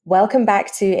Welcome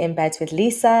back to In Bed with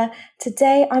Lisa.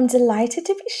 Today, I'm delighted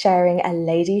to be sharing a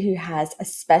lady who has a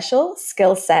special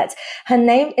skill set. Her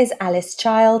name is Alice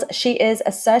Child. She is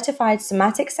a certified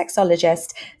somatic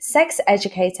sexologist, sex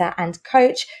educator, and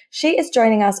coach. She is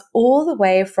joining us all the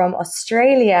way from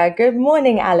Australia. Good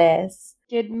morning, Alice.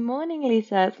 Good morning,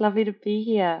 Lisa. It's lovely to be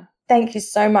here. Thank you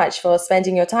so much for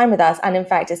spending your time with us. And in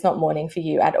fact, it's not morning for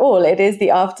you at all. It is the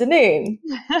afternoon.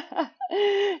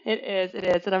 It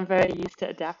is, and I'm very used to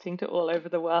adapting to all over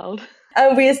the world.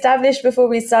 We established before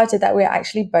we started that we're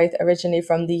actually both originally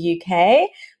from the UK,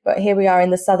 but here we are in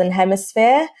the Southern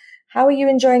Hemisphere. How are you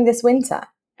enjoying this winter?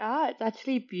 It's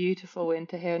actually beautiful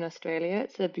winter here in Australia.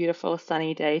 It's a beautiful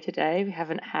sunny day today. We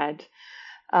haven't had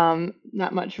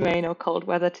that much rain or cold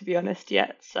weather, to be honest,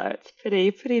 yet, so it's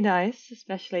pretty nice,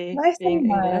 especially Nice being and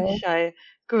mild. English. I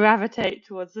gravitate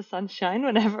towards the sunshine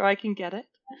whenever I can get it.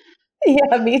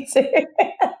 Yeah, me too.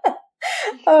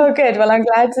 Oh, good. Well, I'm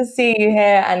glad to see you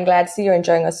here and glad to see you're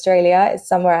enjoying Australia. It's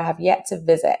somewhere I have yet to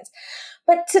visit.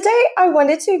 But today I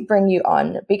wanted to bring you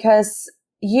on because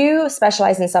you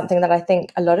specialize in something that I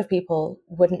think a lot of people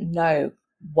wouldn't know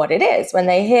what it is when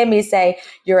they hear me say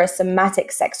you're a somatic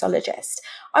sexologist.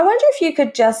 I wonder if you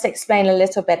could just explain a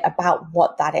little bit about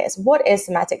what that is. What is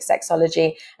somatic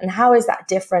sexology and how is that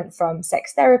different from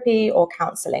sex therapy or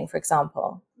counseling, for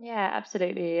example? Yeah,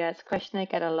 absolutely. Yeah, it's a question I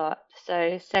get a lot.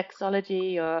 So,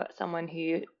 sexology, or someone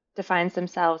who defines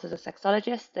themselves as a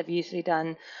sexologist, they've usually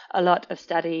done a lot of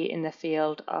study in the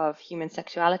field of human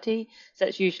sexuality. So,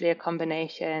 it's usually a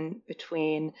combination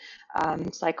between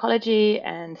psychology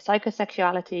and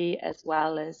psychosexuality, as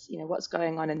well as what's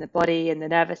going on in the body and the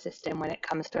nervous system when it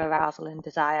comes to arousal and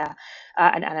desire,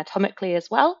 and anatomically as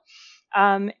well.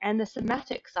 And the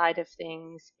somatic side of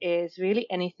things is really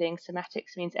anything.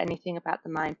 Somatics means anything about the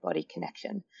mind body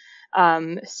connection.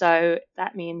 So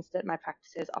that means that my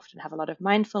practices often have a lot of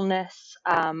mindfulness,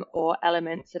 or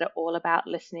elements that are all about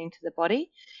listening to the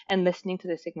body and listening to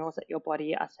the signals that your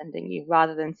body are sending you,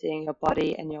 rather than seeing your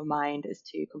body and your mind as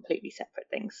two completely separate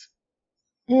things.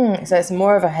 So it's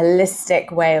more of a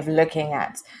holistic way of looking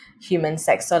at human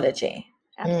sexology.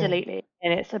 Mm, Absolutely.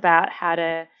 And it's about how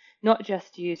to not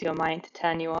just use your mind to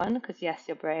turn you on, because yes,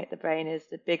 the brain is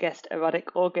the biggest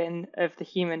erotic organ of the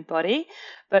human body,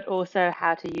 but also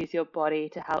how to use your body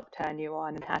to help turn you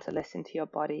on and how to listen to your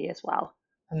body as well.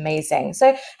 amazing.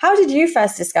 So, how did you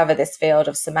first discover this field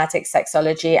of somatic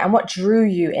sexology and what drew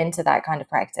you into that kind of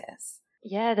practice?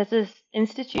 Yeah, there's this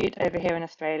institute over here in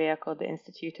Australia called the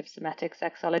Institute of Somatic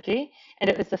Sexology,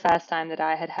 and it was the first time that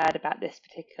I had heard about this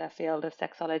particular field of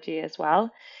sexology as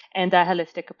well. And their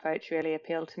holistic approach really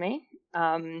appealed to me.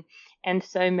 And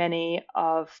so many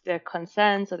of the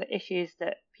concerns or the issues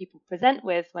that people present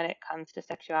with when it comes to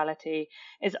sexuality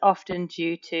is often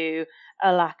due to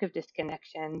a lack of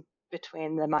disconnection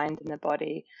between the mind and the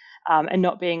body, and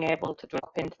not being able to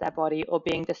drop into their body, or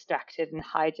being distracted and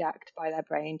hijacked by their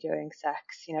brain during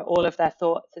sex. All of their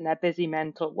thoughts and their busy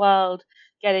mental world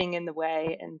getting in the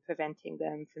way and preventing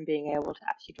them from being able to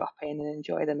actually drop in and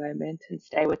enjoy the moment and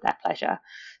stay with their pleasure.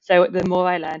 So the more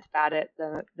I learned about it,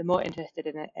 the more interested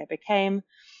in it I became.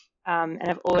 And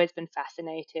I've always been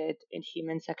fascinated in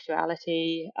human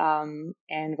sexuality. And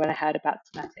when I heard about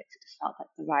somatics, it just felt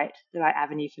like the right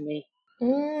avenue for me.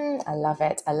 I love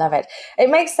it. I love it. It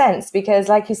makes sense because,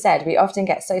 like you said, we often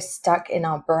get so stuck in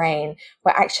our brain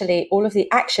where actually all of the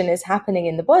action is happening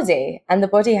in the body and the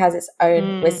body has its own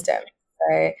Mm, wisdom.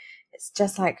 So it's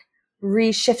just like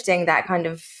reshifting that kind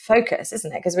of focus,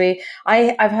 isn't it? Because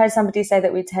I've heard somebody say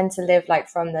that we tend to live like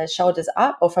from the shoulders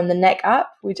up or from the neck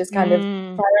up. We just kind of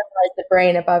mm. prioritize the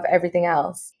brain above everything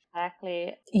else.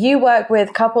 Exactly. You work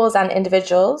with couples and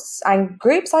individuals and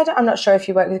groups. I'm not sure if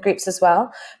you work with groups as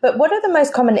well, but what are the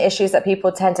most common issues that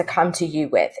people tend to come to you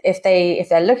with? If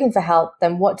they're looking for help,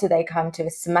 then what do they come to a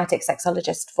somatic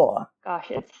sexologist for? Gosh,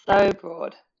 it's so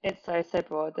broad. It's so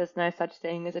broad. There's no such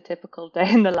thing as a typical day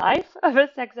in the life of a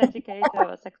sex educator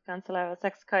or sex counselor or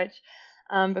sex coach,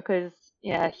 because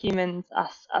yeah, humans are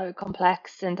so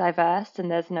complex and diverse,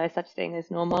 and there's no such thing as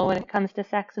normal when it comes to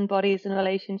sex and bodies and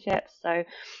relationships. So,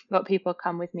 what people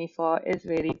come with me for is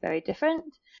really very different.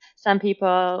 Some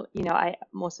people, I'm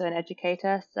also an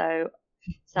educator, so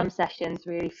some sessions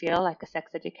really feel like a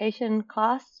sex education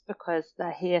class because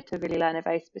they're here to really learn a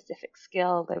very specific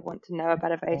skill. They want to know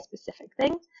about a very specific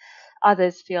thing.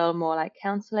 Others feel more like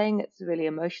counseling. It's really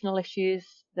emotional issues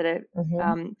that are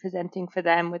Hmm. presenting for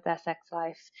them with their sex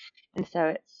life. And so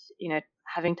it's,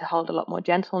 having to hold a lot more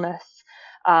gentleness,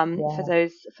 for Yeah.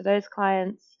 those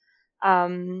clients.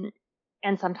 Um,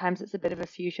 and sometimes it's a bit of a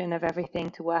fusion of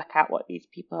everything to work out what these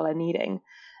people are needing.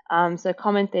 So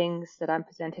common things that I'm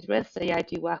presented with. So yeah, I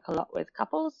do work a lot with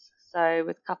couples. So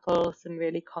with couples, some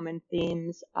really common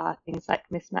themes are things like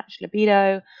mismatched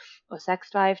libido or sex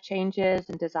drive changes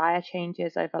and desire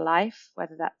changes over life,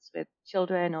 whether that's with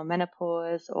children or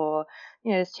menopause or,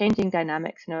 just changing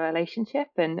dynamics in a relationship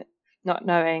and not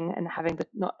knowing and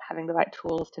not having the right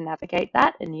tools to navigate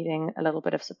that and needing a little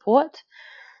bit of support.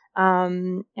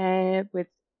 And with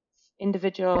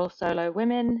individual solo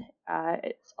women,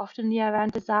 it's often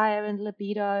around desire and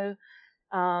libido,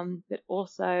 but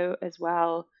also as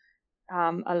well,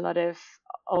 a lot of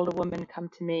older women come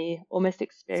to me almost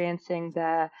experiencing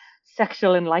their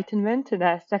sexual enlightenment and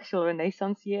their sexual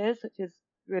renaissance years, which is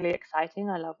really exciting.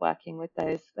 I love working with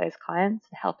those clients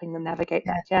and helping them navigate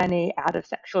that journey out of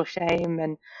sexual shame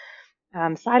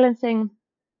and silencing.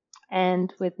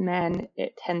 And with men,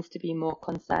 it tends to be more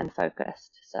concern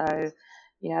focused. So,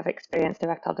 I've experienced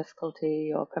erectile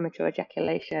difficulty or premature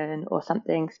ejaculation or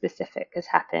something specific has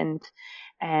happened.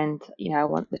 And, I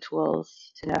want the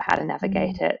tools to know how to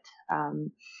navigate it.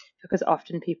 Because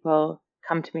often people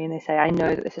come to me and they say, I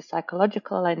know that this is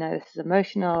psychological. I know this is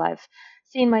emotional. I've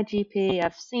seen my GP.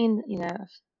 I've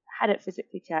had it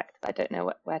physically checked, but I don't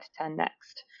know where to turn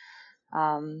next.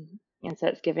 And so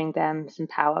it's giving them some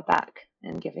power back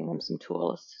and giving them some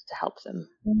tools to help them.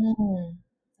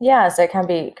 Yeah, so it can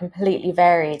be completely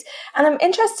varied. And I'm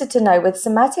interested to know, with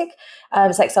somatic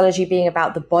sexology being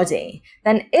about the body,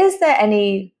 then is there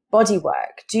any body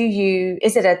work?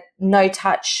 Is it a no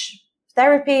touch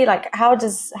therapy? Like how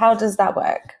does that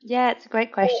work? Yeah, it's a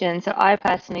great question. So I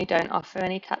personally don't offer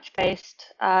any touch-based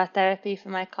therapy for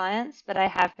my clients, but I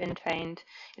have been trained.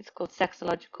 It's called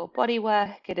sexological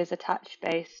bodywork. It is a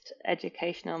touch-based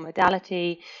educational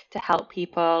modality to help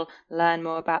people learn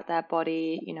more about their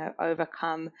body,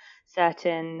 overcome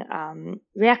certain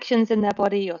reactions in their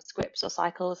body or scripts or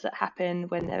cycles that happen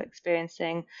when they're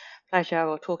experiencing pleasure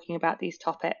or talking about these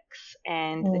topics,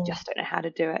 and they just don't know how to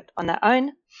do it on their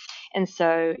own. And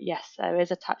so, yes, there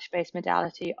is a touch-based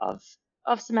modality of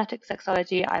somatic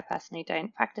sexology. I personally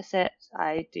don't practice it.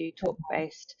 I do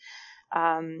talk-based,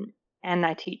 and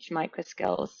I teach micro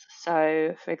skills.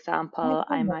 So, for example,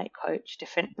 I might coach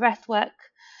different breath work,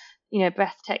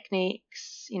 breath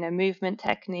techniques, movement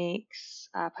techniques,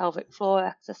 pelvic floor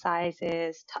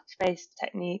exercises, touch-based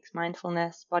techniques,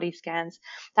 mindfulness, body scans,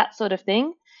 that sort of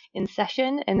thing in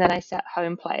session. And then I set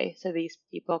home play. So these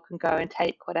people can go and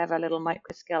take whatever little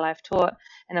micro skill I've taught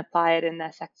and apply it in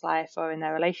their sex life or in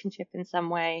their relationship in some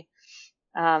way.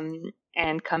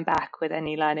 And come back with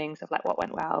any learnings of like what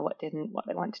went well, what didn't, what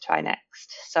they want to try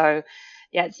next. So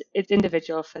yeah, it's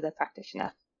individual for the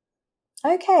practitioner.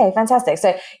 Okay, fantastic.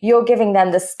 So you're giving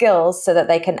them the skills so that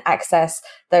they can access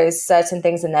those certain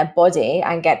things in their body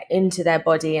and get into their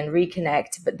body and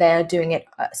reconnect, but they're doing it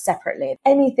separately.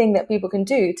 Anything that people can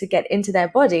do to get into their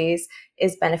bodies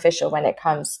is beneficial when it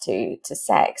comes to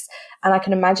sex. And I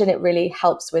can imagine it really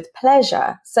helps with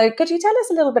pleasure. So could you tell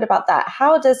us a little bit about that?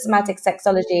 How does somatic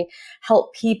sexology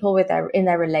help people in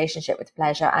their relationship with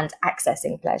pleasure and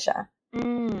accessing pleasure?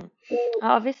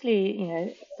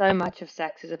 Obviously, so much of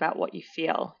sex is about what you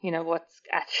feel, what's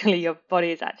actually your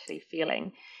body is actually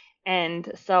feeling. And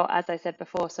so, as I said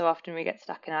before, so often we get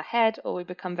stuck in our head or we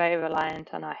become very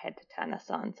reliant on our head to turn us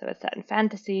on. So, with certain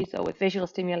fantasies or with visual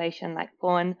stimulation like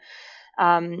porn.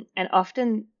 And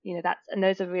often, and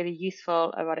those are really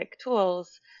useful erotic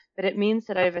tools, but it means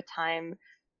that over time,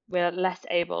 we're less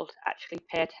able to actually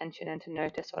pay attention and to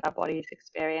notice what our body is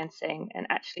experiencing and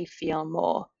actually feel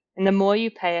more. And the more you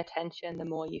pay attention, the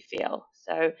more you feel.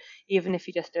 So even if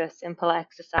you just do a simple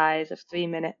exercise of 3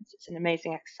 minutes, it's an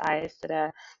amazing exercise that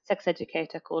a sex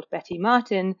educator called Betty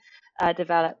Martin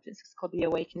developed. It's called the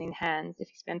Awakening Hands. If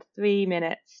you spend 3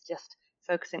 minutes just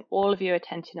focusing all of your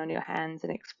attention on your hands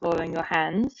and exploring your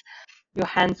hands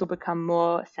will become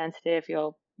more sensitive.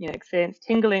 You'll experience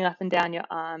tingling up and down your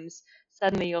arms.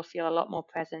 Suddenly you'll feel a lot more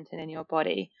present and in your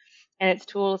body. And it's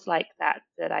tools like that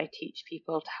that I teach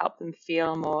people to help them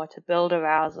feel more, to build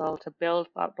arousal, to build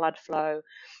blood flow,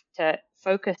 to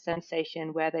focus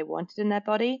sensation where they want it in their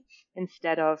body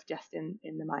instead of just in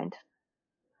the mind.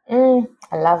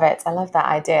 I love it. I love that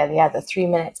idea. Yeah, the 3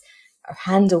 minutes of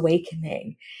hand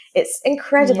awakening. It's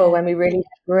incredible when we really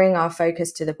bring our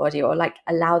focus to the body or like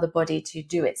allow the body to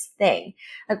do its thing.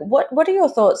 Like what are your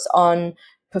thoughts on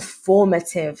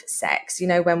performative sex,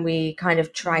 when we kind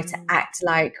of try to act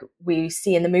like we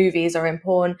see in the movies or in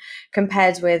porn,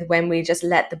 compared with when we just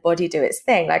let the body do its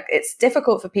thing? Like it's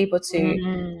difficult for people to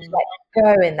like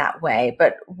go in that way,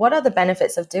 but what are the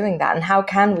benefits of doing that and how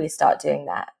can we start doing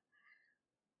that?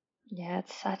 Yeah,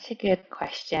 it's such a good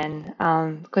question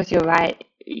because you're right.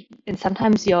 and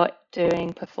sometimes you're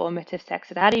doing performative sex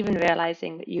without even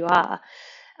realizing that you are.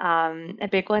 A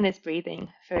big one is breathing,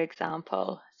 for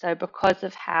example. So because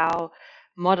of how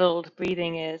modeled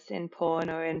breathing is in porn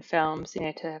or in films,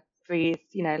 to breathe,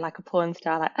 like a porn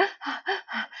star, like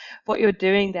what you're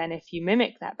doing then, if you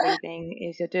mimic that breathing,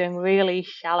 is you're doing really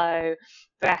shallow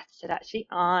breaths that actually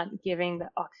aren't giving the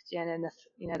oxygen and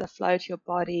the flow to your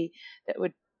body that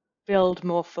would build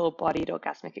more full-bodied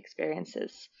orgasmic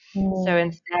experiences. So Mm,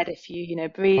 instead, if you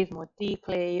breathe more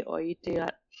deeply, or you do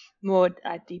more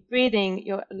deep breathing,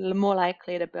 you're more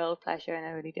likely to build pleasure in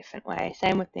a really different way.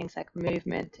 Same with things like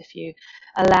movement. If you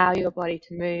allow your body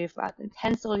to move rather than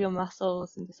tense all your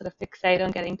muscles and just sort of fixate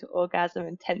on getting to orgasm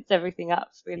and tense everything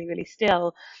up really, really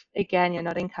still, again, you're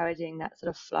not encouraging that sort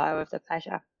of flow of the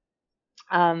pleasure.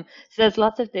 So there's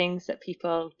lots of things that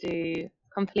people do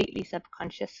completely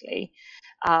subconsciously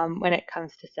when it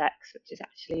comes to sex, which is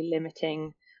actually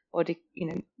limiting or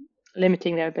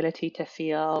limiting their ability to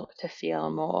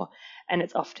feel more. And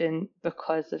it's often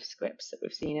because of scripts that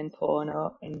we've seen in porn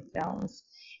or in films.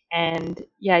 And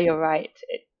yeah, you're right.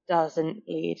 It doesn't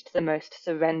lead to the most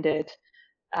surrendered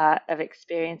of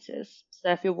experiences.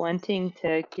 So if you're wanting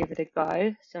to give it a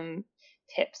go, some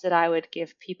tips that I would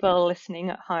give people listening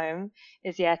at home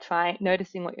is, yeah, try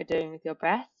noticing what you're doing with your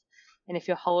breath. And if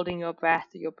you're holding your breath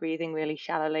or you're breathing really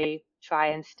shallowly, try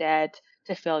instead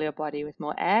to fill your body with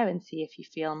more air and see if you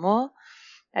feel more.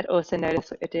 I'd also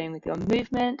notice what you're doing with your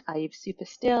movement. Are you super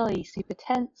still? Are you super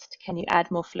tensed? Can you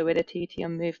add more fluidity to your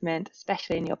movement,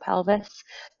 especially in your pelvis?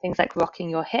 Things like rocking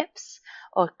your hips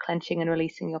or clenching and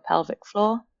releasing your pelvic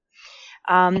floor.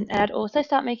 And I'd also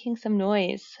start making some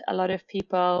noise. A lot of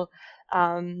people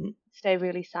stay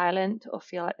really silent or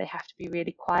feel like they have to be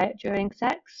really quiet during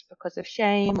sex because of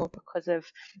shame or because of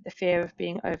the fear of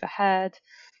being overheard.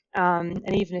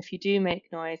 And even if you do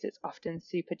make noise, it's often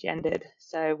super gendered.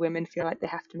 So women feel like they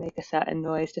have to make a certain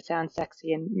noise to sound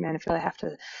sexy, and men feel they have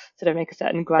to sort of make a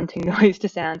certain grunting noise to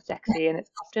sound sexy. And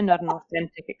it's often not an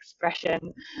authentic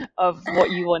expression of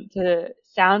what you want to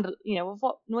sound, of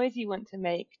what noise you want to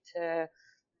make to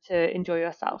enjoy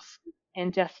yourself.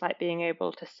 And just like being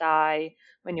able to sigh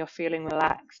when you're feeling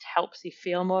relaxed helps you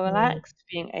feel more mm, relaxed,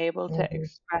 being able to mm,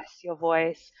 express your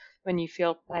voice when you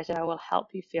feel pleasure will help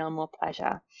you feel more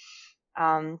pleasure.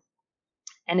 Um,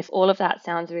 and if all of that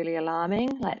sounds really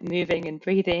alarming, like moving and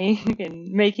breathing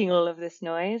and making all of this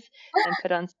noise, then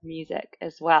put on some music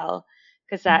as well,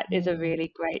 because that is a mm.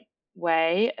 really great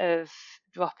way of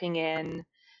dropping in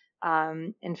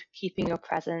and keeping your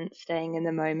presence, staying in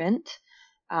the moment,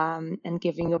 and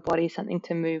giving your body something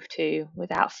to move to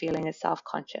without feeling as self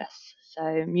conscious.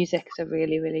 So, music is a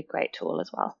really, really great tool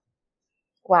as well.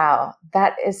 Wow,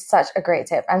 that is such a great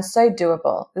tip and so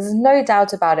doable. There's no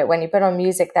doubt about it. When you put on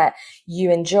music that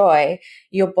you enjoy,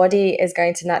 your body is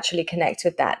going to naturally connect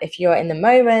with that. If you're in the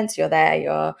moment, you're there,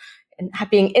 you're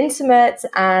being intimate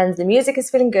and the music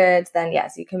is feeling good, then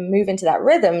yes, you can move into that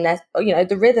rhythm,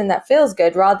 the rhythm that feels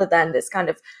good rather than this kind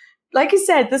of, like you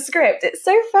said, the script. It's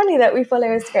so funny that we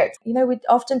follow a script. We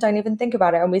often don't even think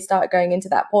about it and we start going into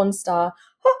that porn star.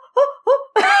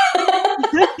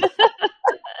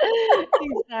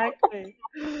 Exactly.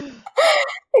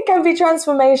 It can be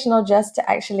transformational just to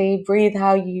actually breathe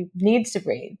how you need to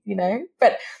breathe.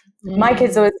 But my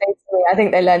kids Mm, always say to me, I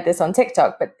think they learned this on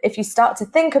TikTok, but if you start to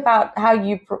think about how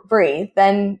you breathe,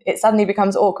 then it suddenly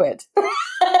becomes awkward.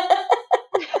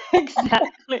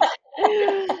 exactly.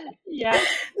 Yeah.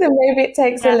 So maybe it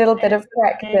takes a Yeah, little and bit it's of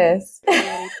the same. practice. It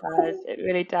really does. It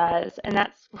really does. And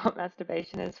that's what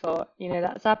masturbation is for.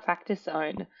 That's our practice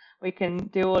zone. We can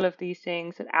do all of these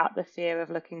things without the fear of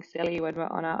looking silly when we're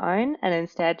on our own. And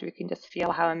instead, we can just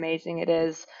feel how amazing it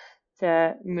is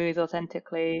to move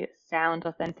authentically, sound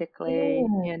authentically,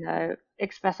 Mm.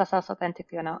 express ourselves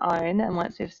authentically on our own. And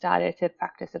once we've started to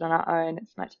practice it on our own,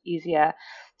 it's much easier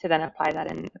to then apply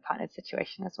that in a partnered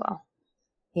situation as well.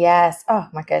 Yes. Oh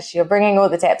my gosh, you're bringing all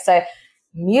the tips. So,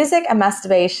 music and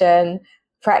masturbation,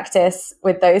 practice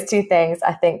with those two things,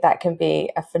 I think that can be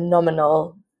a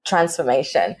phenomenal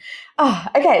transformation.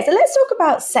 Okay. So, let's talk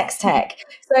about sex tech.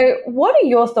 So, what are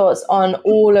your thoughts on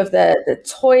all of the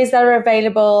toys that are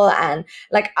available and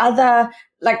like other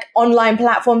like online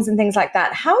platforms and things like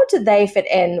that? How do they fit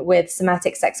in with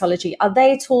somatic sexology? Are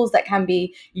they tools that can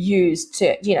be used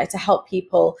to help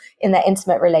people in their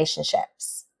intimate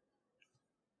relationships?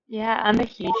 Yeah, I'm a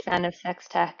huge fan of sex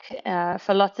tech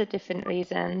for lots of different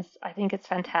reasons. I think it's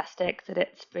fantastic that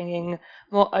it's bringing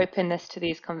more openness to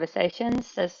these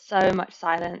conversations. There's so much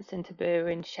silence and taboo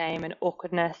and shame and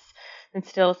awkwardness and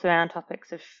still surround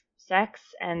topics of sex,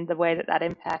 and the way that that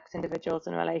impacts individuals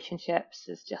and relationships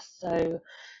is just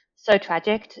so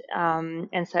tragic.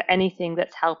 And so anything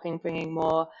that's helping bringing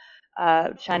more,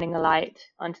 shining a light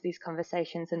onto these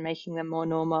conversations and making them more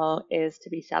normal is to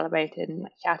be celebrated and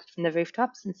shouted from the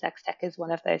rooftops. And sex tech is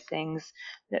one of those things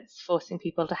that's forcing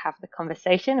people to have the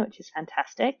conversation, which is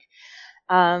fantastic.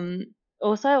 Um,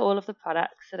 Also, all of the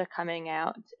products that are coming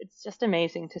out, it's just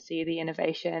amazing to see the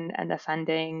innovation and the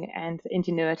funding and the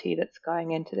ingenuity that's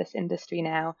going into this industry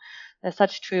now. They're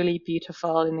such truly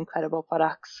beautiful and incredible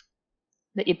products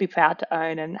that you'd be proud to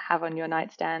own and have on your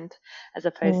nightstand, as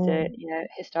opposed to, Mm.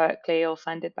 historically all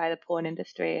funded by the porn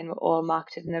industry and were all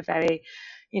marketed in a very,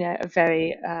 a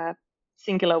very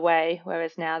singular way.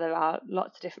 Whereas now there are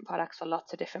lots of different products for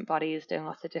lots of different bodies doing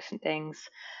lots of different things.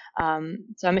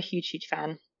 So I'm a huge, huge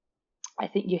fan. I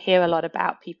think you hear a lot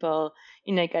about people,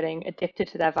 getting addicted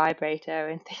to their vibrator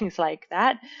and things like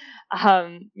that.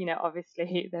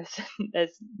 Obviously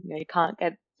there's, you can't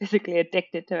get physically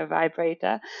addicted to a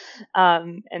vibrator.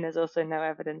 And there's also no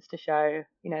evidence to show,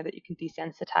 that you can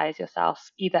desensitize yourself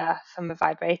either from a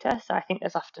vibrator. So I think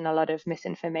there's often a lot of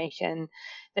misinformation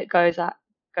that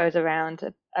goes around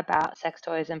about sex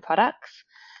toys and products.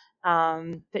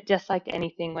 But just like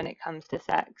anything when it comes to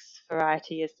sex,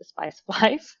 variety is the spice of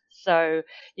life. So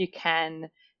you can,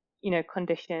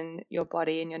 condition your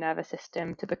body and your nervous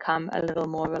system to become a little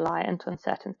more reliant on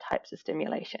certain types of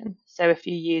stimulation. So if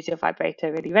you use your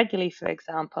vibrator really regularly, for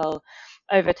example,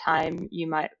 over time you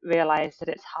might realize that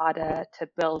it's harder to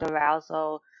build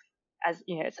arousal, as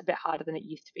it's a bit harder than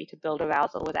it used to be to build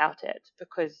arousal without it,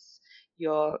 because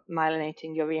you're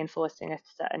myelinating, you're reinforcing a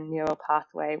certain neural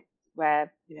pathway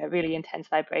where really intense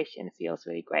vibration feels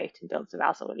really great and builds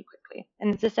arousal really quickly.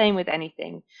 And it's the same with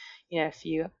anything. If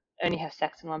you only have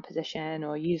sex in one position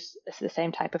or use the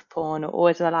same type of porn or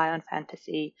always rely on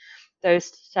fantasy,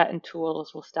 those certain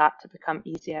tools will start to become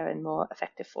easier and more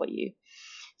effective for you.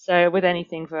 So with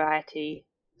anything, variety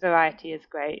is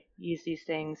great. Use these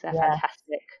things; they're Yeah.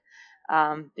 fantastic.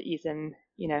 But use them,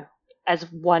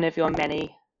 as one of your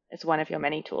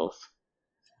many tools.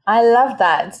 I love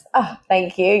that. Oh,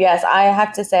 thank you. Yes, I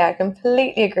have to say I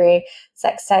completely agree.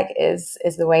 Sex tech is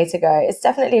the way to go. It's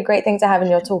definitely a great thing to have in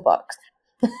your toolbox.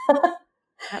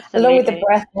 Along with the Absolutely.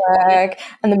 breath work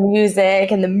and the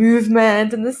music and the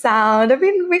movement and the sound. I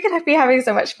mean, we could be having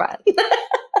so much fun.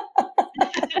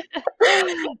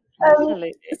 Um,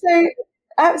 Absolutely. so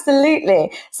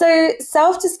absolutely. So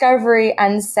self-discovery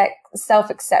and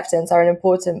self-acceptance are an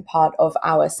important part of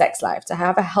our sex life. To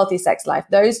have a healthy sex life,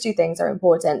 those two things are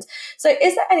important. So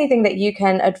is there anything that you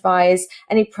can advise,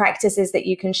 any practices that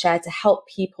you can share to help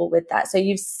people with that? So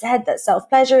you've said that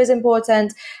self-pleasure is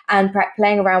important and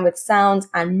playing around with sound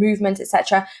and movement,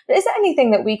 etc. But is there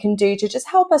anything that we can do to just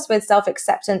help us with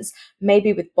self-acceptance,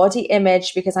 maybe with body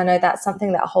image? Because I know that's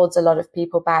something that holds a lot of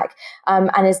people back.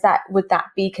 And would that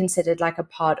be considered like a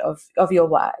part of your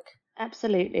work?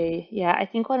 Absolutely. Yeah, I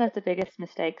think one of the biggest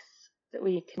mistakes that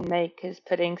we can make is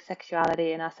putting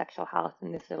sexuality and our sexual health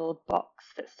in this little box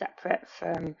that's separate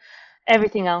from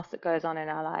everything else that goes on in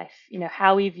our life.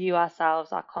 How we view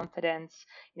ourselves, our confidence,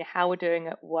 how we're doing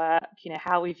at work,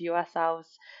 how we view ourselves,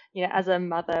 as a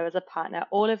mother, as a partner,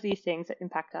 all of these things that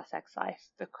impact our sex life.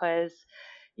 Because,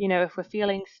 if we're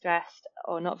feeling stressed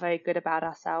or not very good about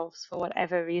ourselves for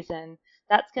whatever reason,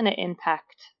 that's going to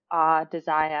impact our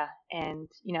desire and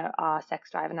our sex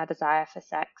drive and our desire for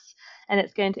sex, and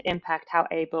it's going to impact how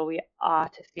able we are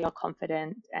to feel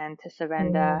confident and to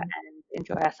surrender Mm, and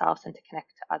enjoy ourselves and to connect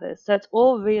to others. So it's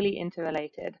all really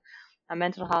interrelated. Our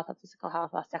mental health, our physical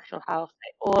health, our sexual health,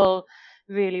 they all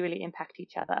really, really impact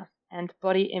each other. And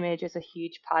body image is a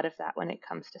huge part of that when it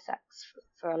comes to sex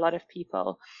for a lot of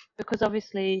people, because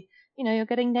obviously, you're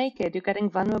getting naked, you're getting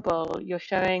vulnerable, you're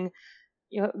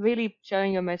really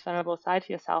showing your most vulnerable side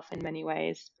to yourself in many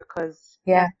ways, because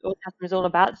yeah. orgasm is all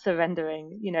about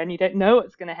surrendering, and you don't know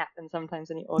what's going to happen sometimes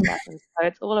in the orgasm. So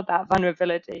it's all about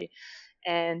vulnerability.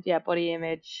 And yeah, body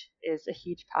image is a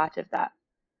huge part of that.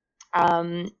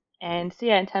 Um, and so,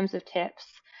 yeah, in terms of tips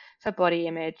for body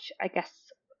image, I guess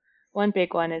one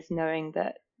big one is knowing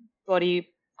that body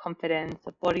confidence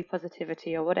or body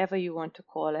positivity or whatever you want to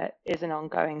call it is an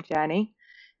ongoing journey.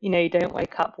 You don't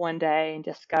wake up one day and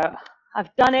just go,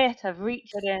 I've done it, I've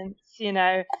reached it,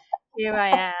 here I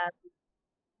am,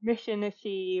 mission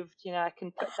achieved. I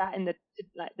can put that in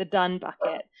the done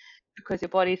bucket, because your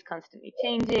body's constantly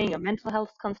changing, your mental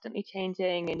health's constantly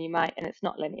changing, and it's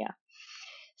not linear.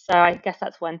 So I guess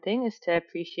that's one thing, is to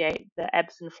appreciate the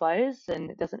ebbs and flows. And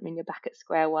it doesn't mean you're back at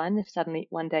square one if suddenly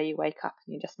one day you wake up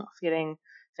and you're just not feeling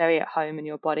very at home in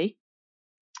your body.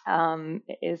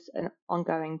 It is an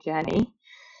ongoing journey.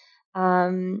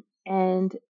 And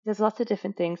there's lots of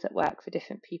different things that work for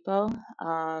different people.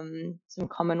 Some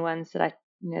common ones that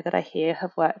I hear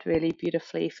have worked really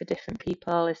beautifully for different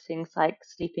people is things like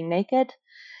sleeping naked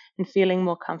and feeling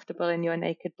more comfortable in your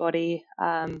naked body.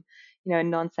 In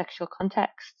non-sexual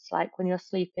contexts, like when you're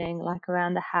sleeping, like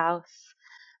around the house.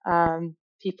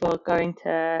 People going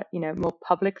to, more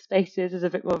public spaces is a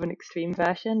bit more of an extreme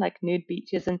version, like nude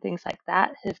beaches and things like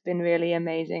that have been really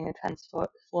amazing and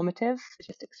transformative for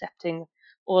just accepting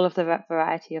all of the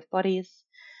variety of bodies.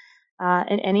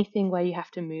 And anything where you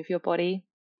have to move your body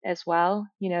as well,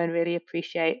 and really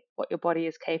appreciate what your body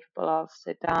is capable of.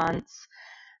 So dance,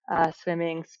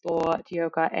 swimming, sport,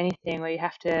 yoga, anything where you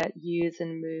have to use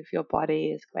and move your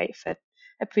body is great for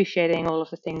appreciating all of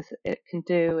the things that it can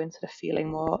do and sort of feeling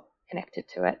more connected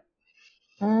to it.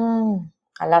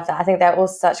 I love that. I think they're all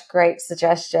such great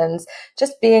suggestions.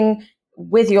 Just being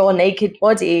with your naked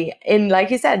body in,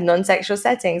 like you said, non-sexual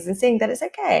settings and seeing that it's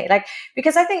okay. Like,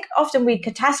 because I think often we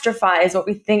catastrophize what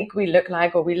we think we look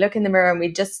like, or we look in the mirror and we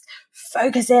just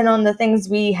focus in on the things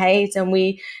we hate, and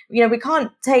we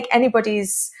can't take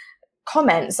anybody's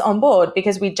comments on board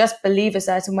because we just believe a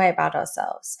certain way about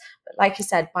ourselves. But like you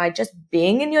said, by just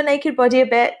being in your naked body a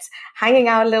bit, hanging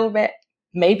out a little bit,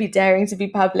 maybe daring to be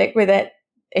public with it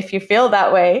if you feel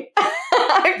that way.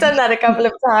 I've done that a couple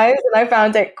of times and I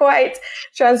found it quite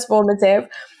transformative.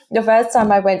 The first time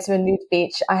I went to a nude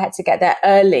beach, I had to get there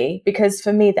early because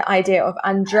for me, the idea of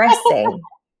undressing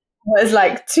was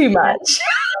like too much.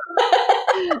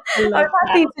 I love I'm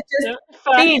happy to just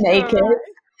be naked.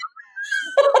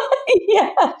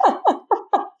 Yeah.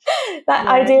 That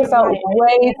idea felt right.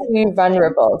 way too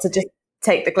vulnerable to just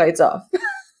take the clothes off.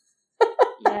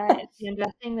 Yeah, it's the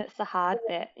undressing that's the hard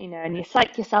bit, and you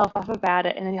psych yourself up about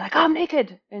it, and then you're like, oh, I'm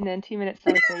naked. And then 2 minutes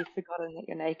later, you've forgotten that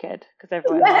you're naked because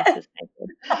everyone Yeah. else is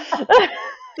naked.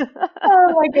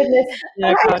 Oh my goodness.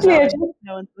 Yeah, God, Actually,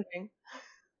 no one's looking.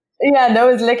 yeah, no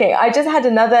one's looking. I just had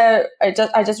another. I've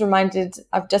just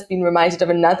been reminded of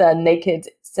another naked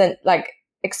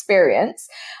experience.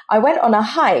 I went on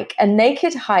a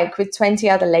naked hike with 20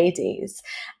 other ladies,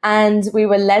 and we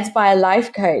were led by a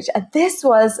life coach. And this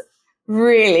was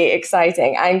really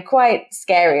exciting and quite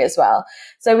scary as well.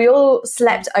 So we all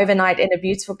slept overnight in a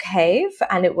beautiful cave,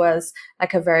 and it was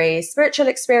like a very spiritual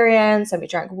experience. And we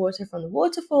drank water from the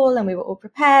waterfall, and we were all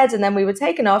prepared. And then we were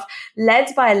taken off,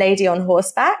 led by a lady on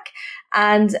horseback,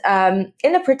 and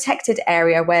in a protected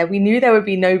area where we knew there would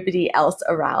be nobody else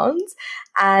around.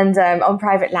 And on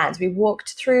private land, we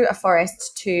walked through a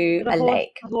forest to a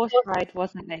lake. The horse ride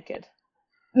wasn't naked.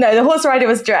 No, the horse rider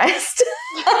was dressed.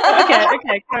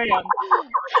 Okay, carry on.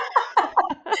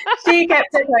 She kept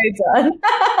her clothes on.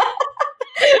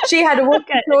 She had a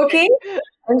walkie-talkie,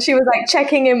 and she was like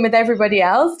checking in with everybody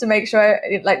else to make sure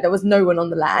like there was no one on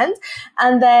the land.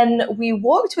 And then we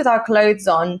walked with our clothes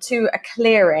on to a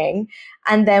clearing,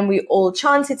 and then we all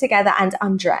chanted together and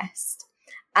undressed.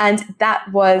 And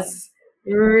that was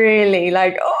really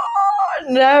like,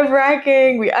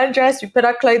 nerve-wracking. We undressed, we put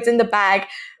our clothes in the bag,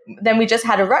 then we just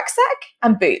had a rucksack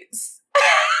and boots.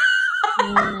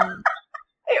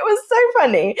 It was so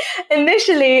funny.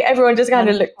 Initially, everyone just kind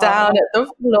of looked down at the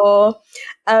floor,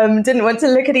 didn't want to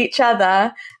look at each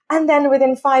other. And then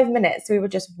within 5 minutes, we were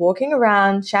just walking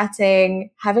around, chatting,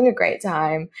 having a great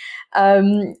time.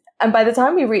 And by the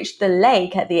time we reached the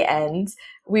lake at the end,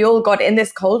 we all got in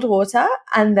this cold water.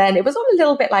 And then it was all a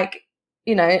little bit like,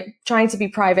 trying to be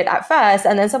private at first.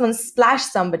 And then someone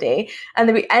splashed somebody. And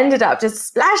then we ended up just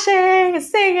splashing,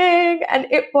 singing. And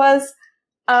it was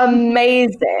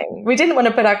amazing. We didn't want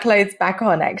to put our clothes back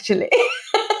on, actually.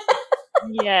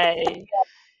 Yay.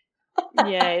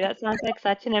 That sounds like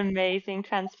such an amazing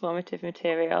transformative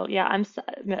material.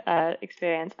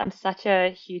 Experience. I'm such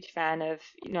a huge fan of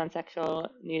non-sexual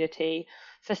nudity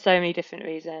for so many different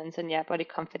reasons, and body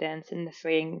confidence and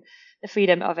the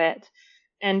freedom of it.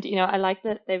 And I like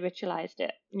that they ritualized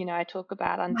it. I talk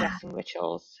about undressing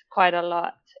rituals quite a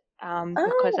lot,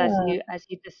 because as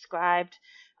you described,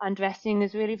 undressing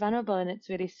is really vulnerable and it's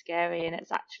really scary, and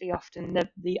it's actually often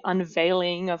the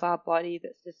unveiling of our body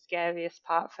that's the scariest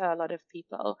part for a lot of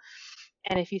people.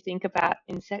 And if you think about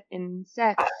in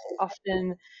sex,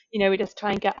 often we just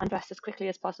try and get undressed as quickly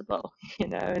as possible,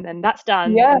 and then that's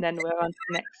done, and then we're on to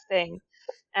the next thing.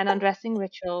 And undressing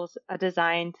rituals are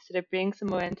designed to sort of bring some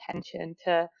more intention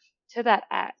to that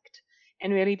act,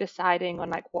 and really deciding on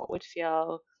like what would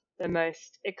feel the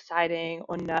most exciting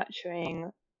or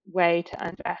nurturing way to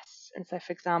undress. And so,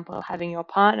 for example, having your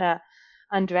partner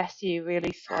undress you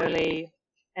really slowly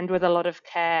and with a lot of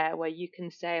care, where you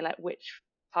can say like which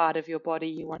part of your body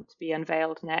you want to be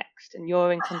unveiled next, and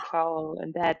you're in control,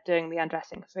 and they're doing the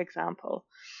undressing, for example,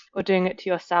 or doing it to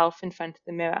yourself in front of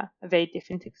the mirror, a very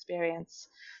different experience.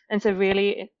 And so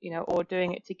really, or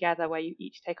doing it together where you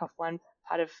each take off one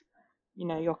part of,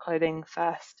 your clothing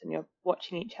first and you're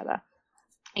watching each other.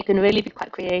 You can really be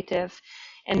quite creative,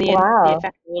 and the Wow.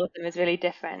 effect of all of them is really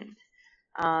different.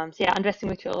 So yeah, undressing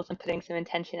rituals and putting some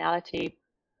intentionality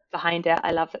behind it.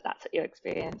 I love that that's what your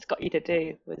experience got you to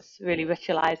do, was really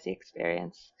ritualize the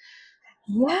experience.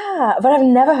 Yeah, but I've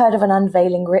never heard of an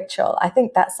unveiling ritual. I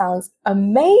think that sounds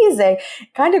amazing.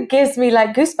 Kind of gives me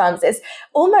like goosebumps. It's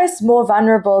almost more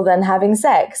vulnerable than having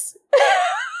sex.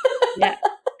 Yeah,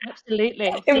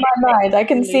 absolutely. In my mind, I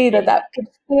can see that Absolutely. that could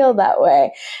feel that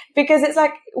way because it's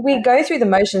like we go through the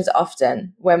motions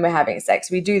often when we're having sex.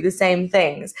 We do the same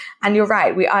things. And you're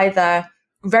right. We either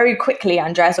very quickly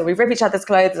undress or we rip each other's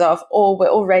clothes off or we're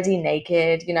already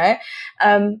naked,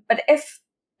 But if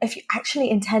you actually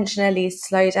intentionally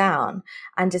slow down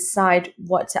and decide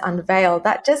what to unveil,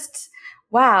 that just,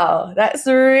 wow, that's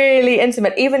really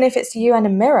intimate. Even if it's you and a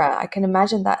mirror, I can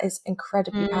imagine that is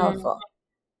incredibly Mm, powerful.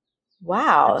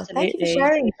 Wow. Thank you for absolutely.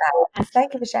 sharing that. And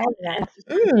Thank you for sharing And that. for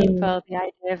some people, the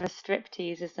idea of a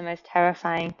striptease is the most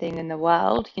terrifying thing in the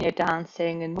world,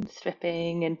 dancing and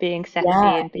stripping and being Yeah,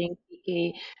 sexy and being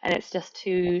geeky, and it's just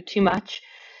too much.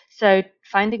 So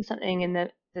finding something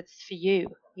that's for you,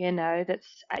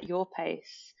 that's at your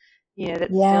pace,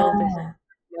 that's still yeah. this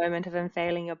moment of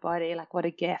unveiling your body, like what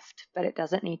a gift, but it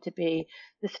doesn't need to be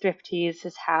the striptease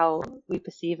is how we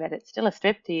perceive it. It's still a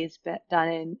striptease, but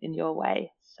done in your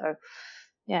way. So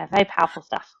yeah, very powerful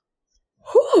stuff.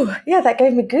 Whew, yeah, that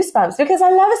gave me goosebumps because I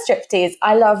love a striptease.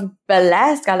 I love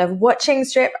burlesque. I love watching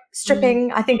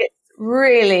stripping. I think it's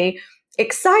really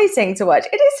exciting to watch.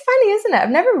 It is funny, isn't it? I've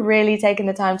never really taken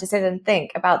the time to sit and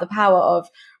think about the power of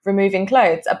removing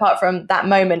clothes, apart from that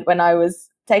moment when I was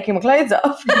taking my clothes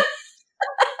off.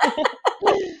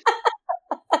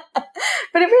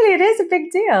 But it is a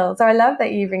big deal. So I love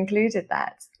that you've included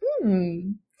that.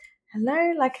 Hmm.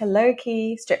 Hello, like a low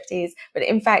key striptease, but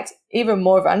in fact, even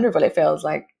more vulnerable. It feels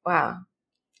like, wow,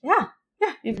 yeah,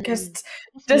 yeah. You've Mm. just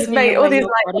Moving the made all way these your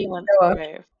light body bulbs wants go to off.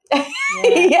 move.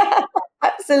 Yeah. Yeah,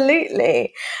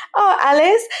 absolutely. Oh,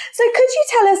 Alice, so could you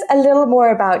tell us a little more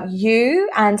about you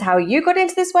and how you got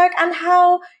into this work and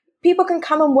how people can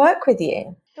come and work with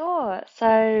you? Sure.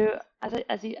 So, I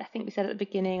think we said at the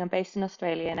beginning, I'm based in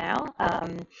Australia now,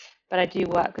 but I do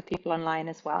work with people online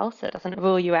as well, so it doesn't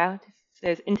rule you out if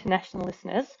there's international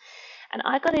listeners. And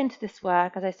I got into this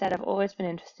work, as I said, I've always been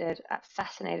interested,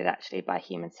 fascinated actually by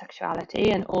human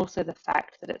sexuality, and also the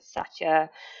fact that it's such a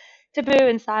taboo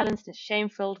and silenced and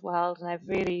shame-filled world, and I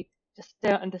really just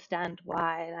don't understand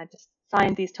why. And I just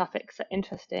find these topics are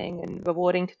interesting and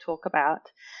rewarding to talk about.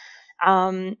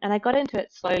 And I got into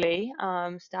it slowly,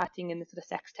 starting in the sort of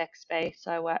sex tech space.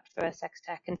 So I worked for a sex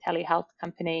tech and telehealth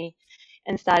company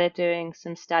and started doing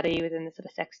some study within the sort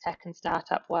of sex tech and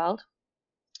startup world.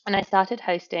 And I started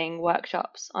hosting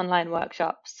workshops, online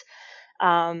workshops,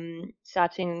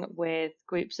 starting with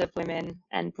groups of women,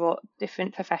 and brought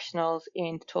different professionals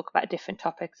in to talk about different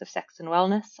topics of sex and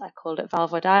wellness. I called it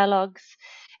Vulva Dialogues,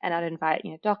 and I'd invite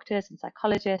doctors and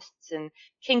psychologists and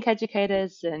kink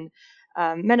educators and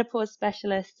menopause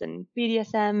specialists and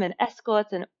BDSM and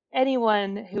escorts and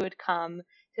anyone who would come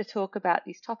to talk about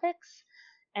these topics.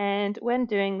 And when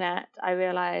doing that, I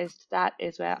realized that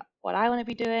is what I want to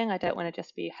be doing. I don't want to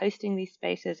just be hosting these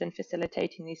spaces and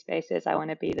facilitating these spaces. I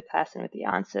want to be the person with the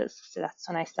answers. So that's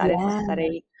when I started to Yeah.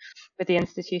 study with the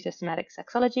Institute of Somatic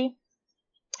Sexology.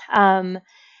 Um,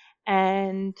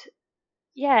 and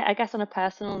yeah, I guess on a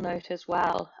personal note as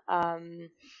well,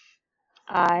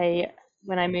 I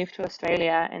when I moved to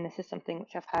Australia, and this is something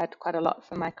which I've heard quite a lot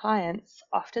from my clients,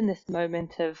 often this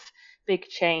moment of big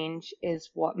change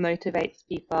is what motivates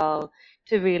people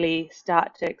to really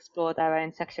start to explore their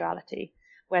own sexuality,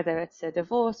 whether it's a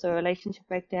divorce or a relationship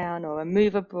breakdown or a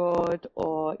move abroad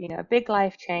or, a big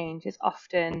life change is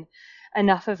often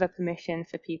enough of a permission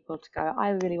for people to go, I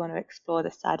really want to explore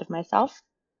this side of myself.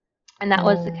 And that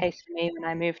was the Mm, case for me when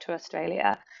I moved to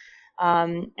Australia.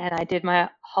 And I did my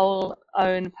whole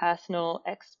own personal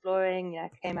exploring.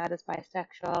 I came out as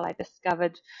bisexual. I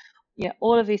discovered,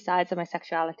 all of these sides of my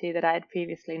sexuality that I had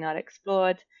previously not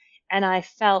explored. And I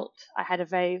had a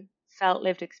very felt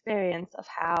lived experience of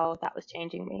how that was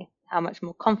changing me, how much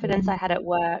more confidence I had mm, at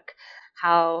work,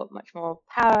 how much more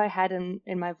power I had in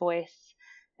my voice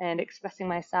and expressing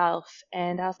myself.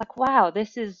 And I was like, wow,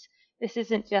 this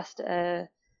isn't just a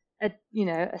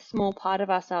small part of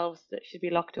ourselves that should be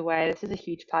locked away. This is a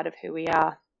huge part of who we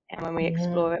are, and when we mm.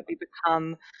 explore it, we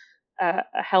become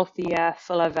a healthier,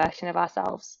 fuller version of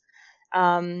ourselves.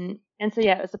 And so,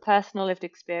 yeah, it was a personal lived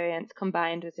experience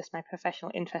combined with just my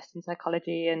professional interest in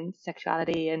psychology and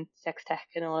sexuality and sex tech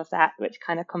and all of that, which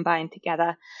kind of combined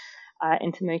together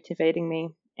into motivating me.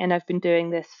 And I've been doing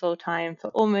this full time for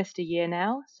almost a year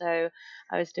now. So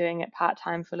I was doing it part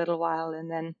time for a little while, and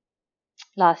then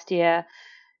last year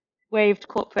waved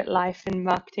corporate life and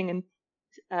marketing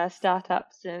and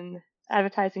startups and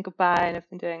advertising goodbye, and I've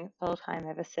been doing it full time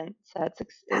ever since. So it's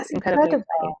That's incredibly incredible.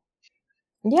 exciting.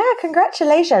 Yeah,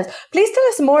 congratulations. Please tell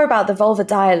us more about the Vulva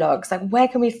Dialogues. Like, where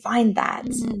can we find that?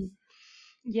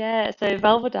 Yeah, so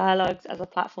Vulva Dialogues as a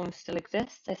platform still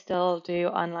exists. I still do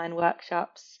online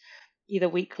workshops either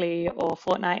weekly or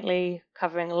fortnightly,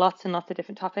 covering lots and lots of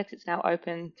different topics. It's now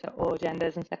open to all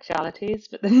genders and sexualities,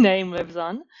 but the name lives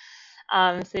on.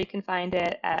 So you can find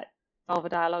it at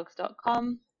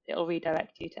vulvadialogues.com. It'll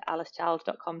redirect you to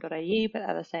alicechild.com.au, but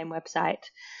at the same website.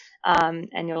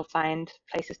 And you'll find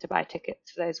places to buy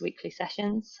tickets for those weekly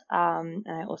sessions. And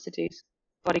I also do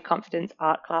body confidence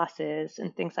art classes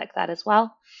and things like that as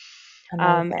well.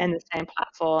 And Amazing. the same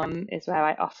platform is where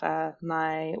I offer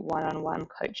my one-on-one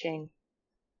coaching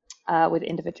with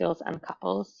individuals and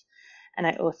couples. And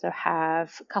I also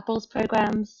have couples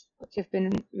programs, which have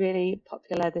been really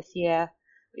popular this year,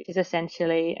 which is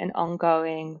essentially an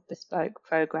ongoing bespoke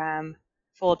program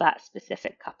for that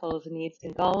specific couple's needs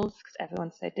and goals, because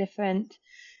everyone's so different.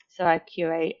 So I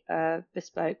curate a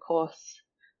bespoke course,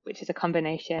 which is a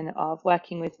combination of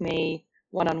working with me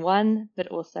one-on-one, but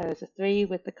also as a three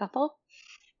with the couple.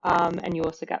 And you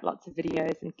also get lots of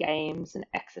videos and games and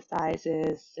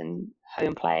exercises and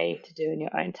home play to do in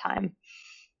your own time.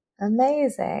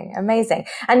 Amazing, amazing.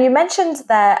 And you mentioned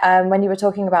that when you were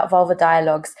talking about Vulva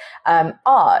Dialogues,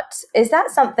 art, is that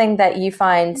something that you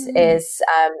find is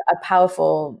a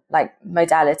powerful like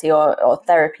modality or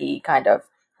therapy kind of?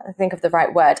 I think of the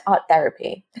right word, art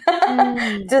therapy.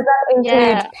 Does that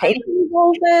include Yeah, painting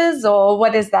vulvas or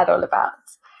what is that all about?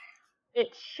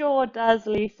 it sure does,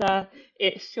 Lisa.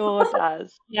 It sure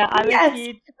does. Yeah, I'm a Yes.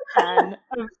 huge fan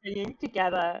of bringing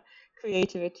together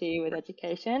creativity with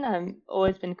education. I've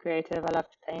always been creative. I love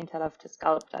to paint, I love to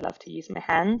sculpt, I love to use my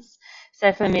hands.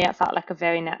 So for me, it felt like a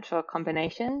very natural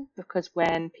combination because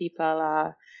when people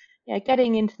are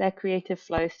getting into their creative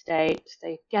flow state,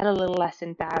 they get a little less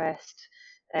embarrassed.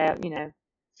 They're,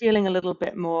 feeling a little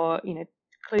bit more,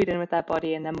 clued in with their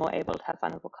body and they're more able to have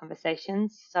vulnerable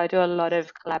conversations. So I do a lot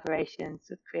of collaborations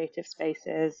with creative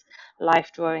spaces,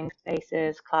 life drawing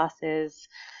spaces, classes,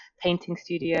 painting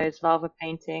studios, vulva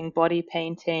painting, body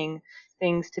painting,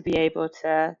 things to be able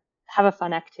to have a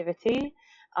fun activity.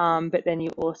 But then you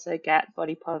also get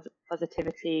body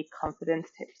positivity, confidence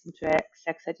tips and tricks,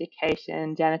 sex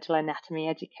education, genital anatomy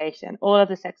education, all of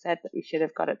the sex ed that we should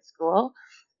have got at school,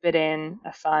 but in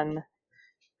a fun,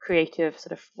 creative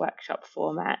sort of workshop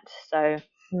format. So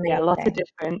yeah, lots of Amazing.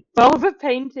 different vulva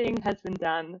painting has been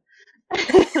done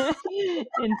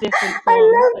in different I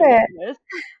forms love over it. the years.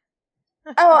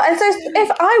 Oh, and so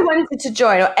if I wanted to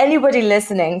join, or anybody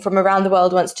listening from around the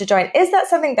world wants to join, is that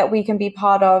something that we can be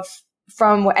part of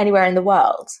from anywhere in the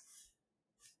world?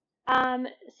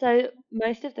 So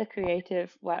most of the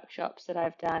creative workshops that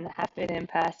I've done have been in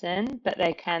person, but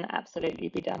they can absolutely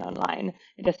be done online.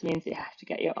 It just means you have to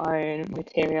get your own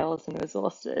materials and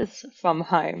resources from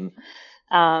home.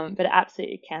 But it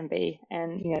absolutely can be,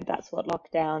 and that's what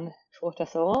lockdown taught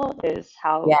us all is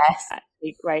how Yes.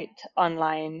 actually great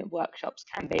online workshops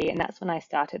can be. And that's when I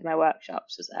started my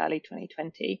workshops, was early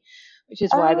 2020, which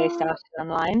is why they Oh, started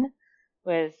online,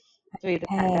 was through the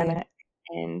okay. pandemic.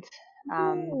 And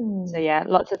so Hmm. yeah,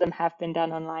 lots of them have been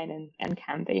done online and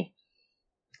can be.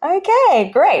 Okay,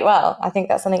 great. Well, I think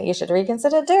that's something you should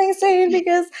reconsider doing soon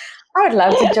because I would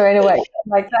love to join a workshop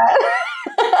like that.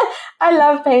 I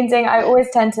love painting. I always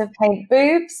tend to paint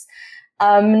boobs.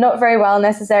 Not very well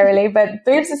necessarily, but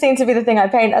boobs seem to be the thing I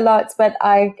paint a lot. But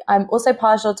I'm also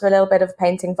partial to a little bit of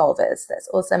painting vulvas. That's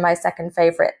also my second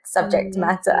favorite subject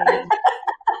matter.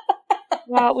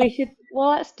 Amazing.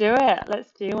 Well, let's do it.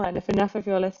 Let's do one. If enough of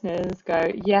your listeners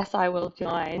go, yes, I will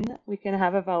join, we can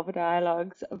have a Vulva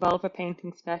Dialogues, a Vulva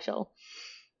painting special.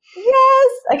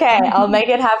 Yes. Okay, I'll make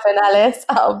it happen, Alice.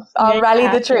 I'll Make it rally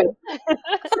the troops.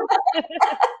 happen.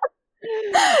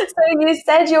 So you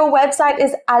said your website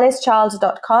is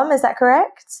alicechild.com, is that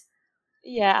correct?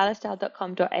 Yeah,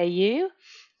 alicechild.com.au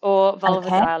or Okay.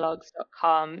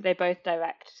 vulvadialogues.com. They both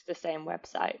direct to the same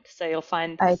website. So you'll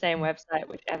find the Okay. same website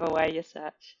whichever way you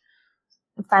search.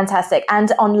 Fantastic.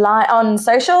 And online on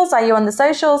socials, are you on the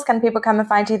socials? Can people come and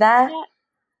find you there?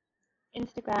 Yeah,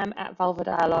 Instagram at Vulva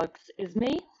Dialogues is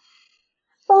me.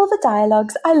 Vulva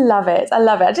dialogues. I love it. I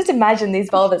love it. I just imagine these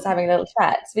vulvas having little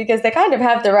chats because they kind of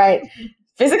have the right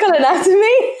physical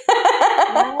anatomy.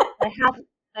 Yeah,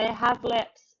 they have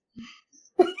lips.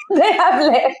 They have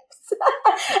lips.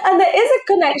 And there is a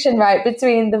connection, right,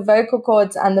 between the vocal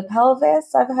cords and the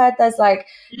pelvis. I've heard there's like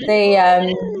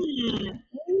the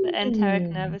The enteric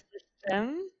nervous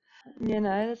system.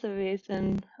 There's a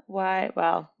reason why,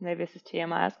 well, maybe this is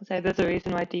TMI. I was going to say there's a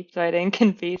reason why deep throating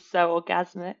can be so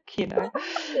orgasmic, yeah,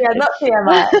 not It's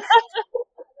TMI.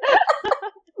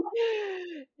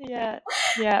 yeah,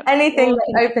 yeah, Anything all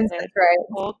that opens the connected, throat.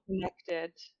 all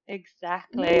connected.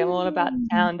 Exactly. I'm all about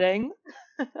sounding.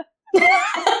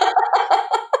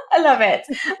 I love it.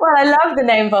 Well, I love the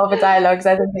name Vulva Dialogues.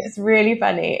 I think it's really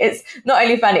funny. It's not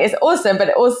only funny, it's awesome, but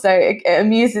it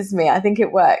amuses me. I think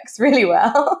it works really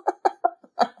well.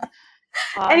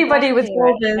 Oh, I'm glad Anybody to with hear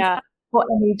it. vulvas Yeah. or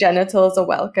any genitals are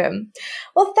welcome.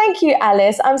 Well, thank you,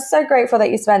 Alice. I'm so grateful that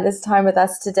you spent this time with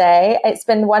us today. It's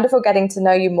been wonderful getting to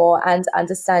know you more and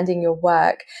understanding your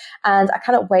work. And I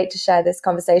cannot wait to share this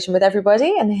conversation with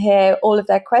everybody and hear all of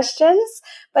their questions.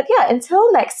 But yeah,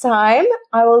 until next time,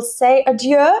 I will say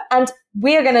adieu, and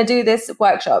we are going to do this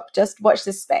workshop. Just watch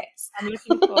this space. I'm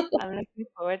looking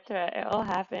forward to it. It'll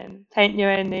happen. Paint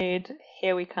your own nude.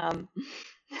 Here we come.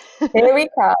 Here we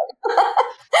come.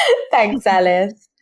 Thanks, Alice.